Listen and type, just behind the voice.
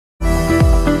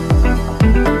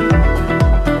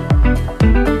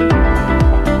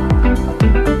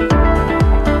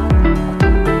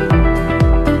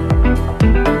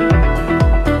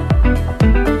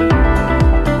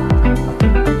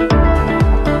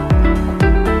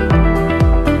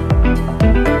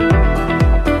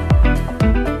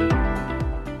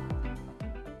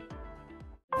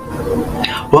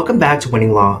Welcome back to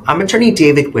Winning Law. I'm attorney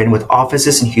David Wynn with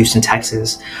offices in Houston,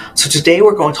 Texas. So today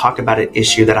we're going to talk about an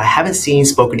issue that I haven't seen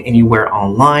spoken anywhere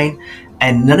online,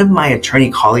 and none of my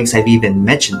attorney colleagues have even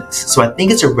mentioned this. So I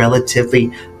think it's a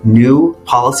relatively new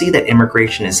policy that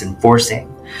immigration is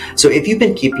enforcing. So if you've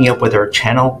been keeping up with our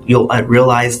channel, you'll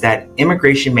realize that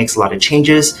immigration makes a lot of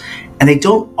changes and they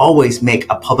don't always make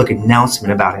a public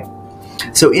announcement about it.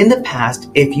 So in the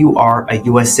past, if you are a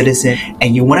US citizen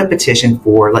and you want to petition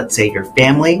for, let's say, your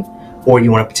family, or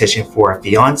you want to petition for a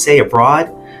fiance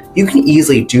abroad, you can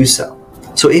easily do so.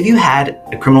 So if you had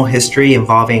a criminal history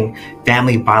involving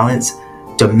family violence,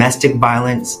 domestic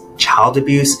violence, child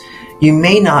abuse, you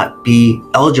may not be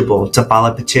eligible to file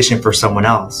a petition for someone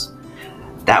else.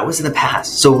 That was in the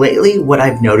past. So lately, what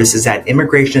I've noticed is that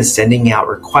immigration is sending out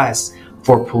requests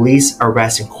for police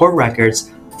arrests and court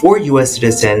records for US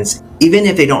citizens, even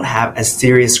if they don't have a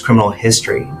serious criminal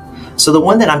history. So the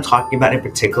one that I'm talking about in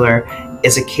particular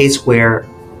is a case where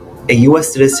a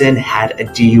US citizen had a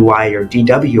DUI or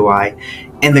DWI,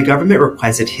 and the government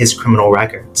requested his criminal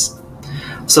records.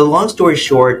 So long story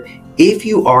short, if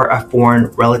you are a foreign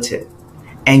relative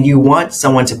and you want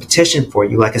someone to petition for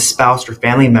you, like a spouse or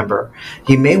family member,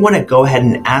 you may want to go ahead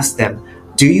and ask them,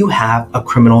 do you have a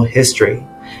criminal history?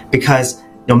 Because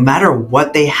no matter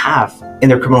what they have in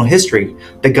their criminal history,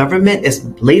 the government is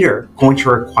later going to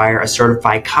require a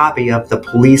certified copy of the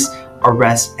police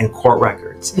arrest and court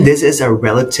records. This is a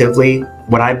relatively,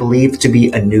 what I believe to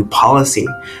be a new policy.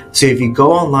 So if you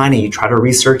go online and you try to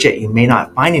research it, you may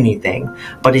not find anything.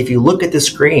 But if you look at the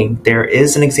screen, there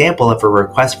is an example of a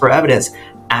request for evidence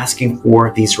asking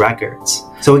for these records.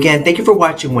 So again, thank you for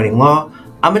watching Winning Law.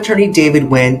 I'm attorney David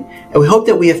Wynn, and we hope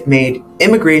that we have made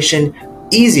immigration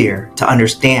easier to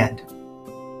understand.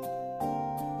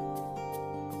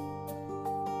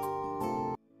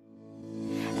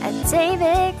 At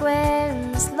David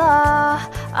Wynn's Law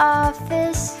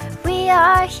Office, we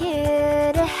are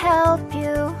here to help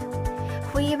you.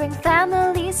 We bring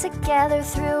families together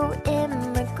through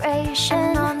immigration.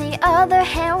 And on the other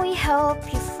hand, we help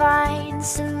you find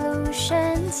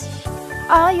solutions.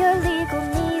 All your legal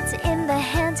needs in the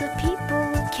hands of people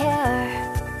who care,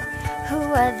 who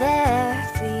are there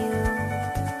for you.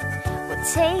 We'll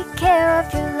take care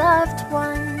of your loved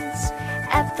ones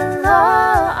at the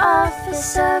law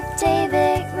office of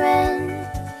David Wynn.